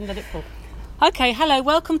Okay, hello,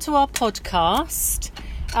 welcome to our podcast.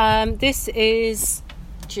 This is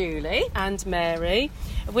Julie and Mary.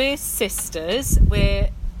 We're sisters, we're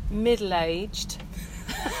middle-aged,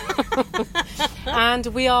 and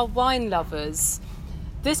we are wine lovers.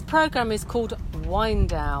 This programme is called Wine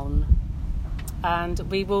Down, and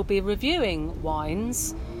we will be reviewing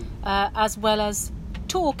wines as well as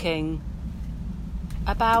talking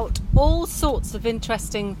about all sorts of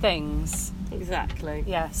interesting things. Exactly.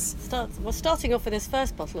 Yes. We're starting off with this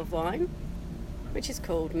first bottle of wine, which is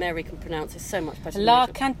called, Mary can pronounce it so much better La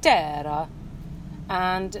than Cantera,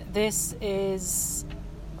 and this is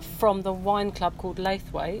from the wine club called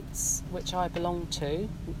Laithwaite's, which I belong to.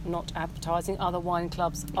 Not advertising, other wine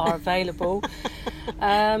clubs are available.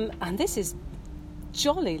 And this is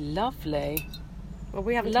jolly lovely. Well,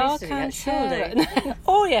 we haven't La tasted it yet, surely. Cantera.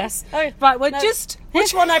 Oh yes. Oh, Right, we're no. just...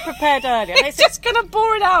 Here's one I prepared earlier. It's just going to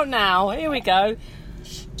pour it out now. Here we go.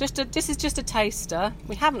 This is just a taster.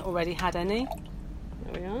 We haven't already had any.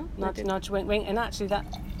 There we are. Nudge, nudge, wink, wink. And actually that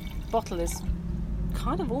bottle is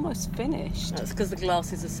kind of almost finished. That's because the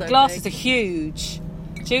glasses are so Glasses big. are huge.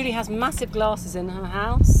 Julie has massive glasses in her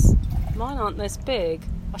house. Mine aren't this big.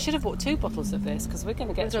 I should have bought 2 bottles of this because we're going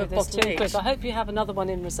to get We'll through do a this bottle too each. quick. I hope you have another one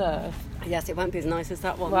in reserve. Yes, it won't be as nice as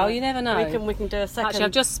that one. Well, though. you never know. We can do a second. Actually,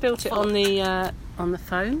 I've just spilt it on the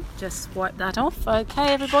phone. Just wipe that off.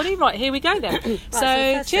 Okay, everybody. Right, here we go then. so So,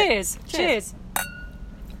 first cheers. sip. Cheers.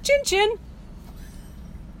 Chin chin.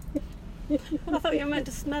 I thought you were meant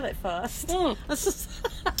to smell it first. Mm. That's just...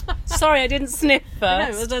 Sorry, I didn't sniff No,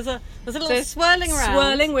 first. there's a little So swirling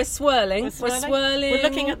around. We're swirling. We're swirling. We're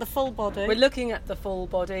looking at the full body. We're looking at the full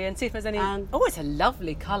body and see if there's any... And- oh, it's a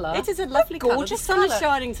lovely colour. It is a lovely colour. gorgeous The sun is colour.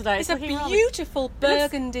 shining today. It's a looking rather- beautiful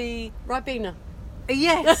burgundy... Ribena.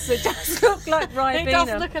 Yes, it does look like Ribena. It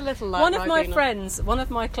does look a little like one of my Ribena. friends, one of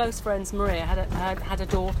my close friends, Maria, had a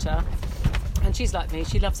daughter, and she's like me.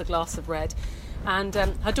 She loves a glass of red, and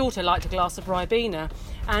her daughter liked a glass of Ribena,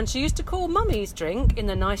 and she used to call Mummy's drink in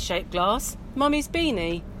the nice shaped glass Mummy's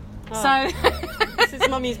beanie. Oh. So This is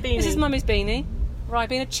Mummy's beanie. this is Mummy's beanie.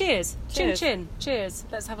 Ribena. Cheers. Cheers. Chin chin. Cheers.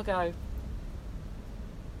 Let's have a go.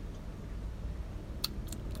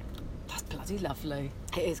 That's bloody lovely.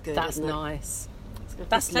 It is good. That's isn't it? nice. It's good.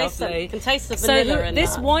 That's Can taste the- lovely. Can taste the So vanilla in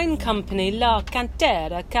this that. wine company, La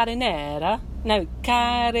Cantera Carenina,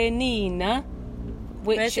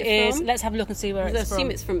 which Where's it is... from? Let's have a look and see where I it's assume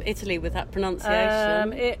from. it's from Italy with that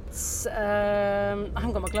pronunciation. It's... I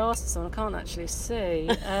haven't got my glasses on, I can't actually see.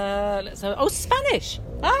 Let's have... Oh, Spanish!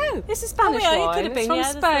 Oh! This is Spanish yeah, it wine. could have It's been, from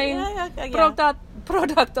yeah, that's Spain. yeah.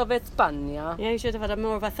 Product of España. Yeah, you should have had a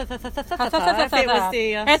more of a if it was the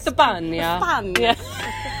España. Spanish. Yeah.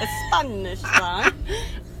 A Spanish wine.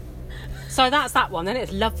 So that's that one, and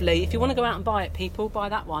it's lovely. If you want to go out and buy it, people, buy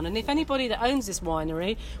that one. And if anybody that owns this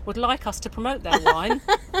winery would like us to promote their wine,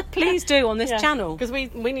 please do on this channel. Because we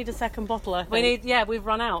need a second bottle, I think. We've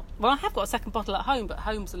run out. Well, I have got a second bottle at home, but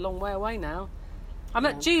home's a long way away now. I'm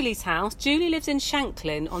at Julie's house. Julie lives in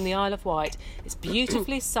Shanklin on the Isle of Wight. It's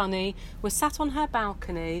beautifully sunny. We're sat on her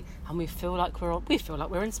balcony, and we feel like we're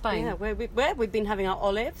in Spain. Yeah, where we've been having our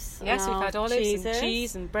olives. Yes, and we've our had olives cheeses, and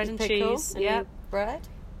cheese and bread and pickle cheese. and Yeah. bread.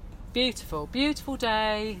 Beautiful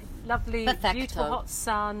day, lovely, Perfecto. beautiful hot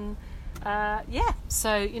sun.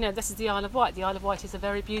 So, this is the Isle of Wight. The Isle of Wight is a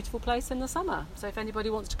very beautiful place in the summer. So if anybody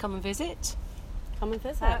wants to come and visit, Come and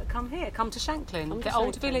visit. come here, come to Shanklin, Come to the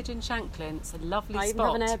old Shanklin. village in Shanklin. It's a lovely I even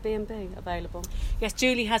spot. have an Airbnb available. Yes,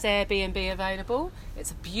 Julie has Airbnb available.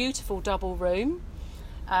 It's a beautiful double room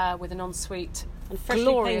with an ensuite, And freshly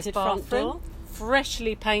glorious painted bathroom. front door.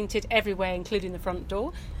 Freshly painted everywhere, including the front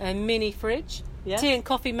door. A mini fridge. Yes. Tea and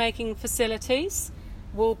coffee making facilities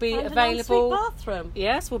will be And available. an ensuite bathroom.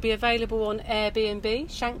 Yes, will be available on Airbnb,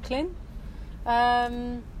 Shanklin.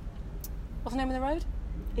 What's the name of the road?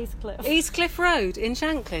 Eastcliff. Eastcliff Road in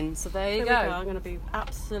Shanklin. So there you go. I'm going to be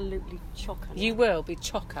absolutely chocker. You will be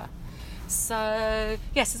chocker. So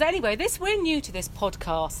yes. So anyway, we're new to this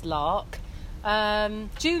podcast lark.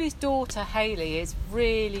 Julie's daughter Hayley is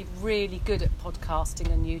really, really good at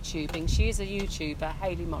podcasting and YouTubing. She is a YouTuber,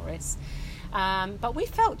 Hayley Morris. But we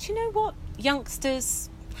felt, you know what, youngsters,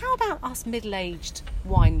 how about us middle-aged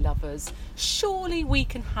wine lovers? Surely we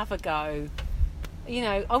can have a go.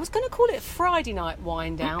 I was going to call it Friday night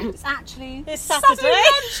wine down. It's actually It's Saturday.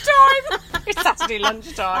 lunchtime. It's Saturday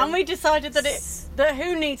lunchtime. And we decided that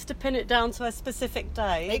who needs to pin it down to a specific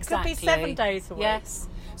day? Exactly. It could be 7 days a week. Yes.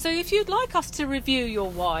 So if you'd like us to review your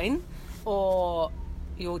wine or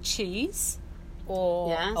your cheese,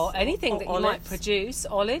 Yes, or anything or that you might olives. produce.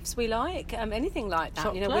 Olives we like, anything like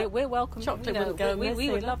that. You know, Chocolate. we're welcome. Chocolate you know, wouldn't go we amiss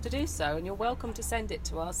would either. love to do so, and you're welcome to send it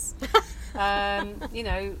to us. You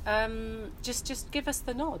know, just give us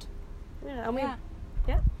the nod. Yeah, I mean, Yeah.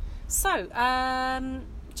 yeah. So,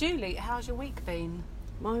 Julie, how's your week been?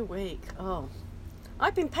 My week. Oh,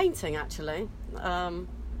 I've been painting actually.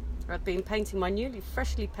 I've been painting my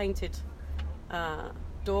freshly painted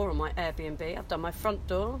door on my Airbnb. I've done my front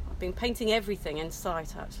door. I've been painting everything in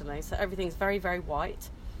sight actually. So everything's very, very white,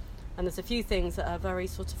 and there's a few things that are very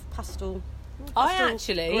sort of pastel. I pastel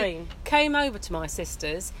actually green. came over to my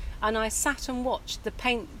sister's and I sat and watched the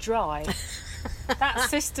paint dry. That's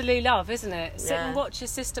sisterly love, isn't it? Sit and Yeah. watch your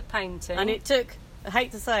sister painting. And it took, I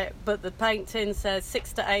hate to say it, but the paint tin says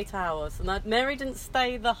 6 to 8 hours. And Mary didn't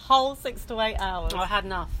stay the whole 6 to 8 hours. I had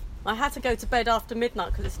enough. I had to go to bed after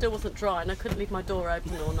midnight because it still wasn't dry and I couldn't leave my door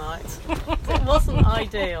open all night. It wasn't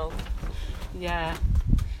ideal. Yeah.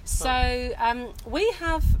 So we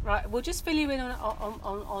have, right, we'll just fill you in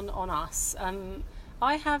on us.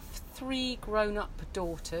 I have 3 grown-up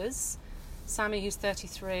daughters. Sammy, who's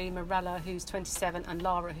 33, Morella, who's 27, and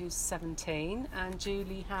Lara, who's 17. And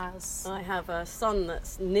Julie has... I have a son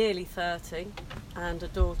that's nearly 30 and a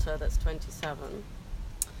daughter that's 27.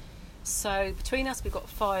 So between us, we've got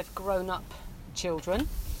 5 grown-up children.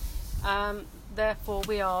 Therefore,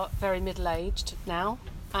 we are very middle-aged now.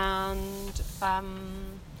 And...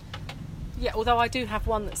 yeah, although I do have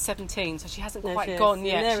one that's 17, so she hasn't quite gone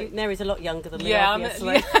yet. Mary's a lot younger than me, Yeah,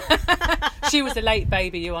 obviously. she was a late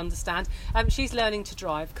baby, you understand. She's learning to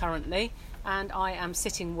drive currently, and I am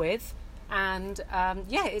sitting with. And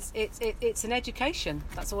it's an education.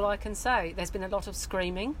 That's all I can say. There's been a lot of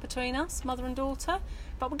screaming between us, mother and daughter,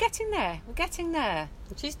 but we're getting there. We're getting there.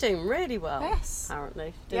 She's doing really well. Yes.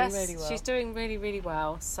 Apparently, she's doing really well. She's doing really, really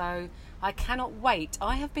well. So I cannot wait.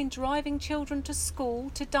 I have been driving children to school,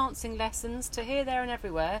 to dancing lessons, to here, there, and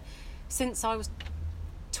everywhere since I was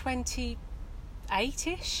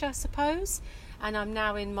 28-ish, I suppose, and I'm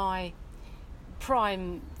now in my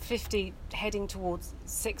prime 50 heading towards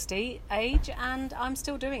 60 age, and I'm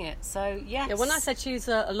still doing it. So yes. Yeah, when I said she's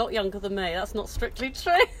a lot younger than me, that's not strictly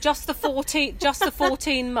true. just the 14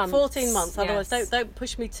 months. 14 months. Otherwise, Yes. don't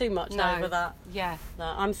push me too much over that. Yeah. No,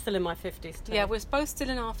 I'm still in my 50s too. Yeah, we're both still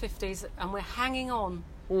in our 50s, and we're hanging on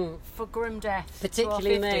for grim death.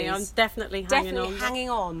 Particularly to our 50s. me. I'm definitely hanging on. Definitely hanging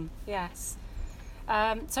on. Yes.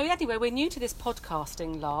 So anyway, we're new to this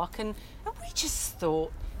podcasting lark, and we just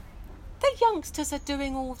thought, the youngsters are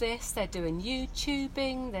doing all this. They're doing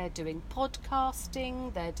YouTubing, they're doing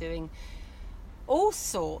podcasting, they're doing all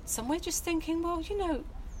sorts. And we're just thinking, well, you know,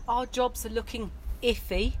 our jobs are looking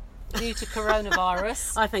iffy due to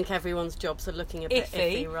coronavirus. I think everyone's jobs are looking a bit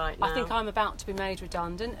iffy right now. I think I'm about to be made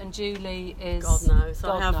redundant, and Julie is... God knows.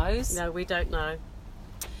 God knows. No, we don't know.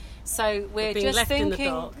 So we're being just left in the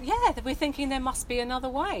thinking... dark. Yeah, we're thinking there must be another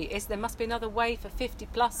way. There must be another way for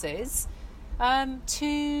 50-plussers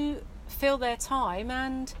to fill their time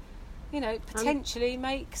and, you know, potentially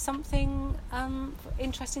make something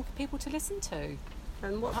interesting for people to listen to.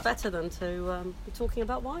 And what's better than to be talking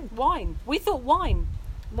about wine? Wine. We thought wine.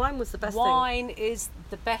 Wine was the best thing. Wine is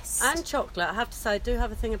the best. And chocolate. I have to say, I do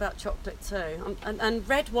have a thing about chocolate too. And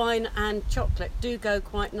red wine and chocolate do go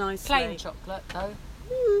quite nicely. Plain chocolate, though.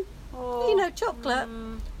 You know, chocolate.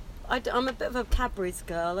 I'm a bit of a Cadbury's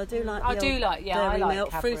girl. I do like. Dairy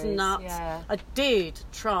milk, Cadbury's, fruit and nuts. yeah. I did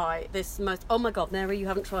try this most. Oh my God, Mary, you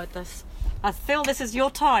haven't tried this. I feel this is your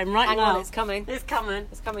time right Hang now. on, it's coming. It's coming.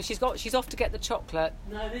 It's coming. She's off to get the chocolate.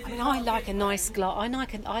 No, this is I like a nice glass.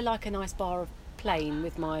 I like a nice bar of plain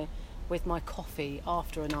with my coffee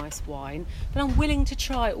after a nice wine. But I'm willing to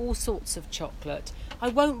try all sorts of chocolate. I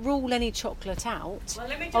won't rule any chocolate out. Well,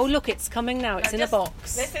 let me just- Oh, look, it's coming now. It's in a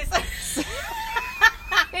box. This is.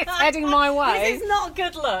 It's heading my way. This is not a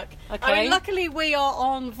good look. Okay. I mean, luckily we are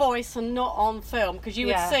on voice and not on film, because you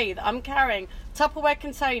Yeah. would see that I'm carrying a Tupperware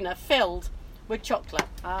container filled with chocolate.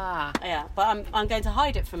 Ah. Yeah, but I'm going to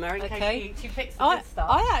hide it from her in Okay. case she picks the good stuff.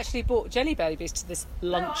 I actually bought Jelly Babies to this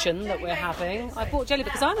luncheon that we're having. I bought Jelly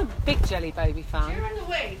because I'm a big Jelly Baby fan.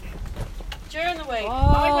 During the week, Oh,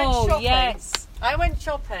 I went shopping. yes. I went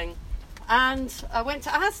shopping, and I went to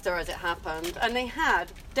Asda as it happened, and they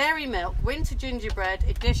had Dairy Milk Winter Gingerbread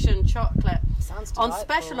Edition chocolate Sounds on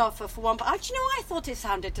delightful. special offer for £1. Do you know, I thought it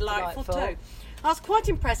sounded delightful too. I was quite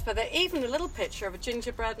impressed by that. Even a little picture of a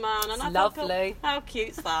gingerbread man, and It's I thought, lovely. how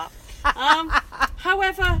cute's that?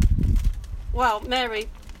 However, well, Mary,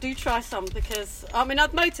 do try some, because I mean,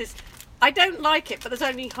 I've noticed I don't like it, but there's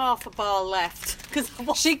only half a bar left.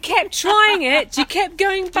 She kept trying it. She kept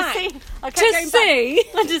going back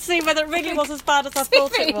to see whether it really was as bad as I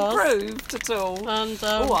thought it was. Improved at all. And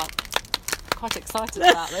I'm quite excited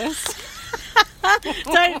about this.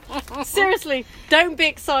 don't be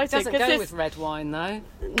excited. It doesn't go with red wine, though.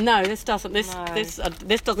 No, this doesn't.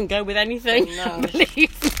 This doesn't go with anything. No. Believe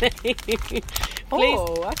me. Please.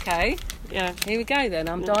 Oh, okay. Yeah. Here we go then.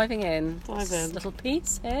 I'm diving in. Dive in. Little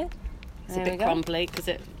piece here. It's a bit crumbly because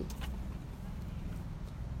it.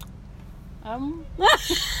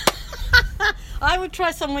 I would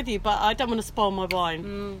try some with you, but I don't want to spoil my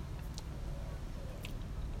wine.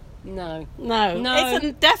 No. It's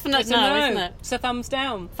a definite no, isn't it? It's a thumbs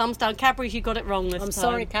down. Thumbs down. Cadbury's, you got it wrong this time. I'm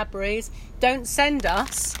sorry, Cadbury's. Don't send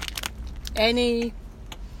us any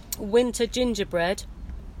winter gingerbread.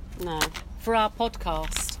 No. For our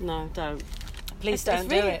podcast. No, don't. Please don't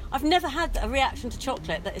do it. I've never had a reaction to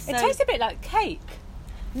chocolate that is so... It tastes a bit like cake.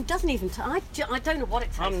 It doesn't even... I don't know what it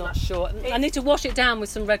tastes like. I'm not sure. I need to wash it down with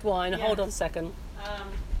some red wine. Yeah. Hold on a second.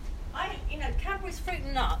 Cadbury's fruit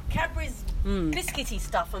and nut, Cadbury's biscuity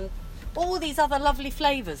stuff, and all these other lovely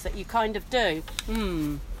flavours that you kind of do.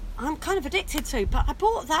 I'm kind of addicted to, but I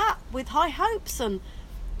bought that with high hopes, and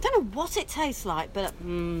I don't know what it tastes like, but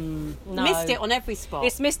missed it on every spot.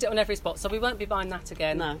 It's missed it on every spot, so we won't be buying that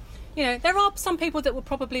again. No. You know, there are some people that will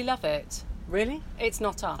probably love it. Really? It's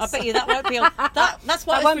not us. I bet you that won't be on... That's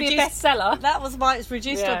why that won't be a bestseller. That was why it's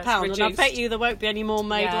reduced to £1, and I bet you there won't be any more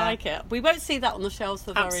made like it. We won't see that on the shelves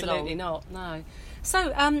for very long. Absolutely not, no.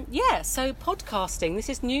 So, so podcasting, this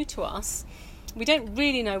is new to us. We don't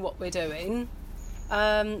really know what we're doing.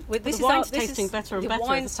 The wine's tasting better and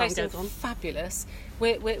better as the time goes on. Fabulous.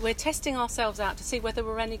 We're testing ourselves out to see whether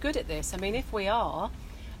we're any good at this. I mean, if we are,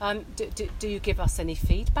 do you give us any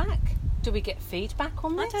feedback? Do we get feedback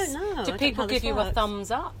on this? I don't know. Do people give you a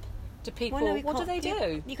thumbs up? Do people? Well, no, what do they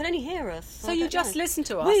do? You can only hear us. So you just listen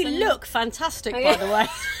to us. We look fantastic, by the way.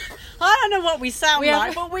 I don't know what we sound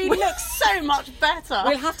like, but we look so much better.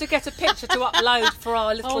 We'll have to get a picture to upload for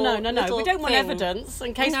our little. Oh no! We don't want thing. evidence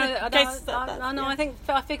in case.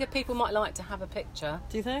 I figure people might like to have a picture.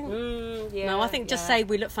 Do you think? Yeah. No, I think just say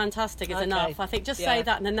we look fantastic is enough. I think just say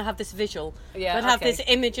that, and then they'll have this visual. Yeah. They'll have this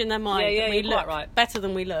image in their mind that we look better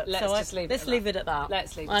than we look. Let's leave it at that.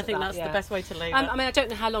 Let's leave it. I think that's the best way to leave it. I mean, I don't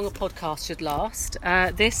know how long a podcast should last.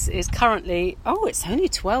 This is currently. Oh, it's only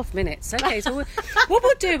 12 minutes. Okay, so what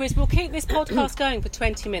we'll do is we'll keep this podcast going for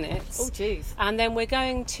 20 minutes. Oh, jeez. And then we're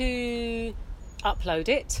going to upload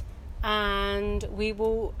it, and we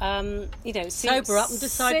will, sober up and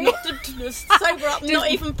decide not to sober up and not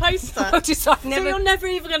even post that. So you're never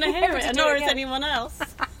even going to hear it, and nor is anyone else.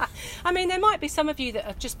 I mean, there might be some of you that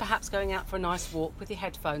are just perhaps going out for a nice walk with your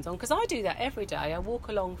headphones on, because I do that every day. I walk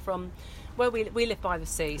along from where we live by the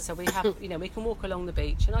sea, so we have, we can walk along the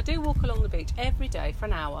beach, and I do walk along the beach every day for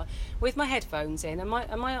an hour with my headphones in and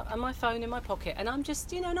my phone in my pocket, and I'm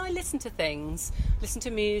just, and I listen to things, listen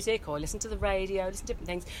to music, or listen to the radio, listen to different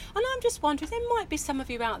things, and I'm just wondering, there might be some of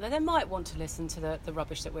you out there that might want to listen to the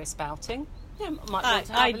rubbish that we're spouting. Might want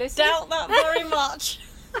to have a listen. I doubt that very much.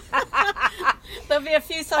 There'll be a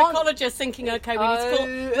few psychologists thinking, okay, we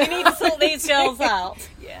need to sort these girls out.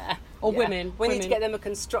 Yeah. Or women. We need to get them a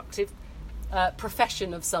constructive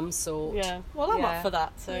profession of some sort. Yeah. Well, I'm up for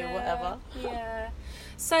that, so whatever. Yeah.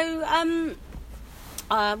 So,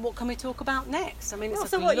 what can we talk about next? I mean,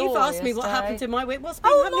 it's what you've asked me what happened in my week. What's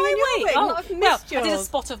been happening in your week? I've missed yours. I did a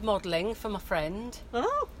spot of modelling for my friend.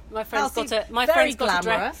 Oh. My friend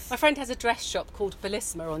has a dress shop called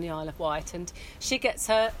Bellissima on the Isle of Wight, and she gets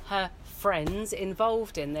her friends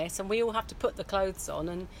involved in this, and we all have to put the clothes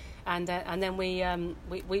on, and then we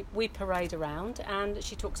parade around, and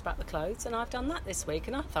she talks about the clothes, and I've done that this week,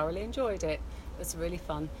 and I thoroughly enjoyed it. It was really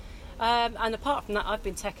fun. And apart from that, I've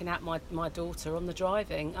been taking out my daughter on the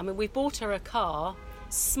driving. I mean, we bought her a car,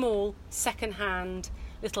 small, second-hand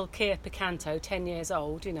little Kia Picanto, 10 years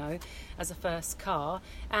old, as a first car,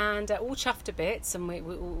 and all chuffed to bits, and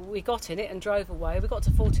we got in it and drove away. We got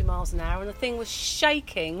to 40 miles an hour, and the thing was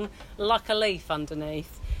shaking like a leaf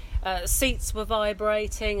underneath. Seats were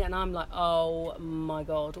vibrating, and I'm like, oh my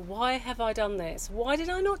God, why have I done this? Why did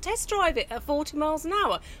I not test drive it at 40 miles an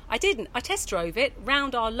hour? I didn't. I test drove it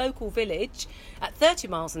round our local village at 30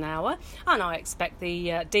 miles an hour, and I expect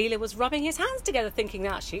the dealer was rubbing his hands together thinking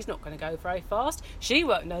that she's not going to go very fast. She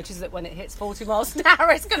won't notice that when it hits 40 miles an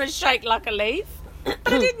hour it's going to shake like a leaf. But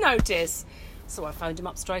I did notice. So I phoned him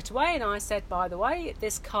up straight away, and I said, by the way,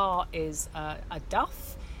 this car is a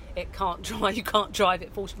duff. It can't drive. You can't drive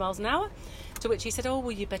at 40 miles an hour. To which he said, "Oh,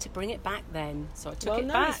 well, you better bring it back then." So I took it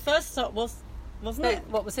back. His first thought was, wasn't it?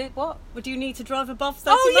 What was it? What? Would you need to drive above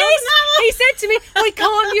 30 Oh, miles an hour? yes! He said to me, why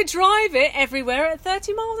can't you drive it everywhere at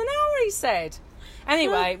 30 miles an hour, he said.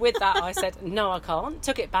 Anyway, with that, I said, no, I can't.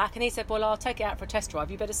 Took it back, and he said, well, I'll take it out for a test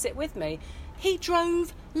drive. You better sit with me. He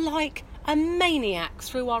drove like a maniac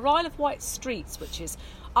through our Isle of Wight streets, which is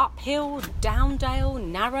uphill, down dale,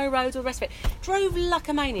 narrow roads, all the rest of it. Drove like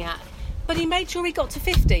a maniac. But he made sure he got to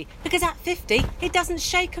 50, because at 50, it doesn't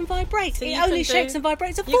shake and vibrate. So it only shakes and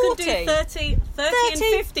vibrates at 40. You can do 30 and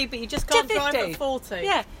 50, but you just can't drive at 40.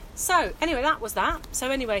 Yeah. So, anyway, that was that.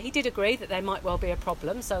 So, anyway, he did agree that there might well be a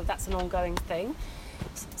problem, so that's an ongoing thing.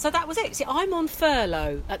 So that was it. See, I'm on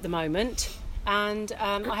furlough at the moment, and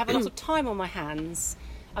I have a lot of time on my hands.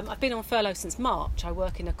 I've been on furlough since March. I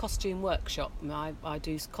work in a costume workshop. I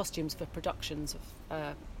do costumes for productions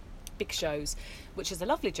of big shows, which is a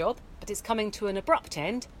lovely job, but it's coming to an abrupt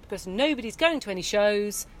end because nobody's going to any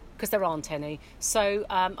shows because there aren't any. So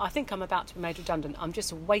I think I'm about to be made redundant. I'm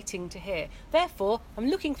just waiting to hear. Therefore, I'm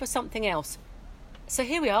looking for something else. So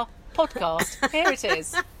here we are, podcast. Here it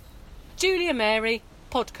is. Julia Mary,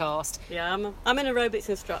 podcast. Yeah, I'm an aerobics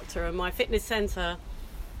instructor, and my fitness centre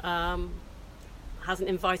hasn't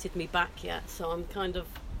invited me back yet, so I'm kind of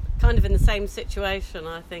in the same situation.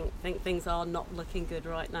 I think things are not looking good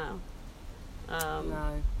right now.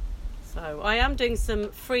 No. So I am doing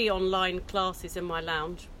some free online classes in my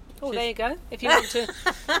lounge. Oh, there you go. If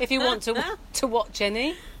you want to watch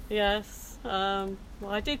any. Yes. Well,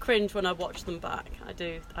 I do cringe when I watch them back. I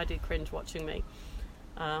do cringe watching me.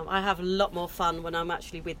 I have a lot more fun when I'm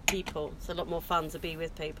actually with people. It's a lot more fun to be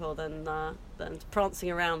with people than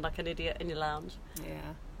prancing around like an idiot in your lounge.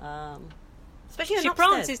 Yeah. Especially she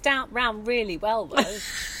prances round really well, though.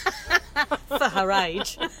 For her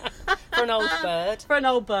age. For an old bird. For an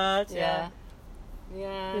old bird, yeah.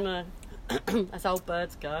 Yeah. You know, as old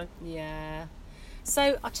birds go. Yeah.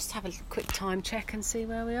 So I'll just have a quick time check and see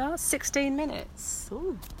where we are. 16 minutes.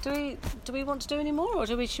 Ooh. Do we want to do any more, or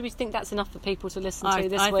should we think that's enough for people to listen to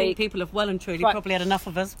this week? I think week? people have well and truly Right. probably had enough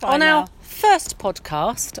of us by On now. our first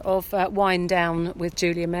podcast of Wind Down with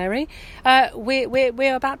Julia Mary,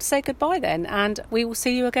 we're about to say goodbye then, and we will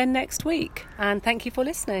see you again next week. And thank you for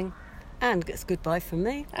listening. And it's goodbye from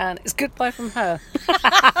me. And it's goodbye from her.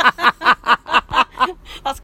 That's